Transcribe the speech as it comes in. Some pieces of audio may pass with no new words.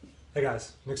Hey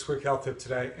guys, Nick's quick health tip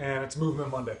today, and it's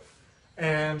Movement Monday.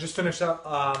 And just finished up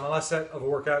my last set of a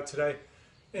workout today,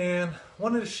 and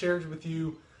wanted to share with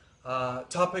you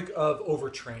topic of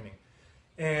overtraining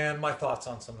and my thoughts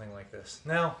on something like this.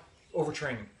 Now,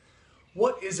 overtraining.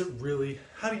 What is it really?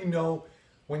 How do you know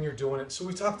when you're doing it? So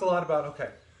we talked a lot about,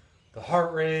 okay, the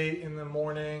heart rate in the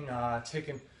morning,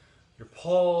 taking your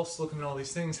pulse, looking at all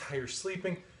these things, how you're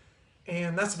sleeping,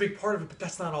 and that's a big part of it, but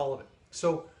that's not all of it.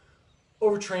 So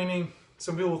overtraining,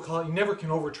 some people will call it, you never can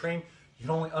overtrain, you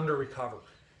can only under recover.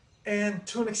 And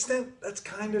to an extent, that's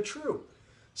kind of true.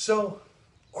 So,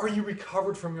 are you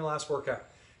recovered from your last workout?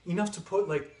 Enough to put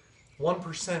like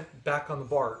 1% back on the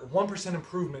bar, 1%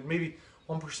 improvement, maybe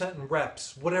 1% in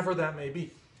reps, whatever that may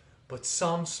be. But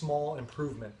some small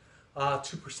improvement,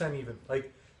 2% even.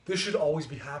 Like, this should always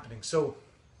be happening. So,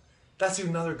 that's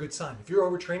another good sign. If you're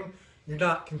overtraining, you're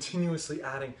not continuously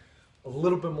adding a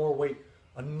little bit more weight,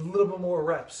 a little bit more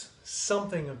reps,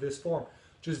 something of this form,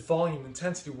 just volume,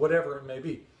 intensity, whatever it may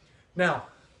be. Now,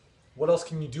 what else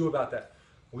can you do about that?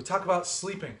 We talk about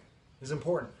sleeping is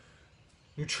important.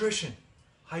 Nutrition,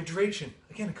 hydration.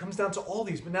 Again, it comes down to all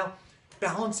these, but now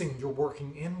balancing your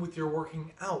working in with your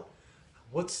working out.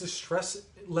 What's the stress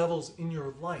levels in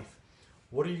your life?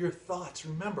 What are your thoughts?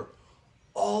 Remember,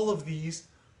 all of these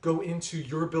go into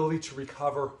your ability to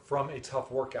recover from a tough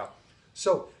workout.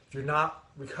 So if you're not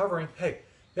recovering, hey,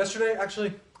 yesterday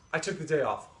actually I took the day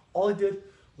off. All I did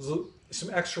was some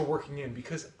extra working in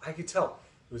because I could tell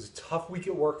it was a tough week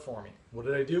at work for me. What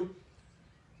did I do?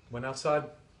 Went outside,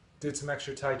 did some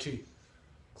extra Tai Chi.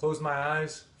 Closed my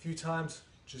eyes a few times,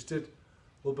 just did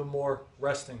a little bit more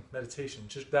resting, meditation,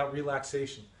 just that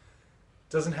relaxation.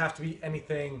 Doesn't have to be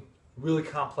anything really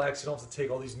complex. You don't have to take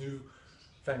all these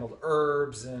newfangled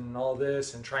herbs and all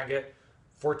this and try and get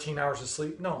 14 hours of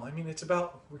sleep. No, I mean, it's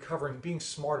about recovering, being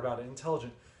smart about it,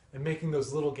 intelligent, and making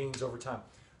those little gains over time.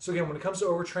 So again, when it comes to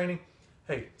overtraining,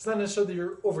 hey, it's not necessarily that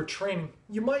you're overtraining.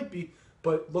 You might be,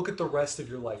 but look at the rest of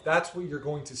your life. That's what you're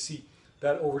going to see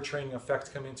that overtraining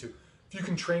effect come into. If you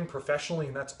can train professionally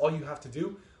and that's all you have to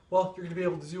do, well, you're going to be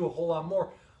able to do a whole lot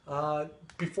more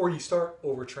before you start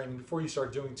overtraining, before you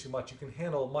start doing too much. You can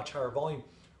handle a much higher volume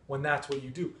when that's what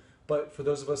you do. But for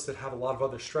those of us that have a lot of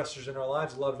other stressors in our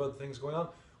lives, a lot of other things going on,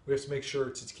 we have to make sure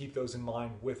to keep those in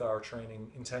mind with our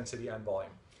training intensity and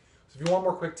volume. So if you want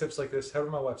more quick tips like this, head over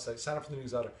to my website, sign up for the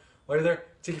newsletter. While you're there,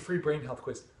 take a free brain health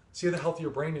quiz. See how healthy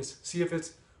your brain is. See if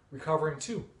it's recovering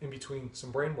too in between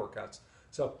some brain workouts.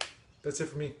 So that's it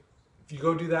for me. If you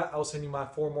go do that, I'll send you my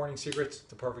 4 morning secrets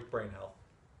to perfect brain health.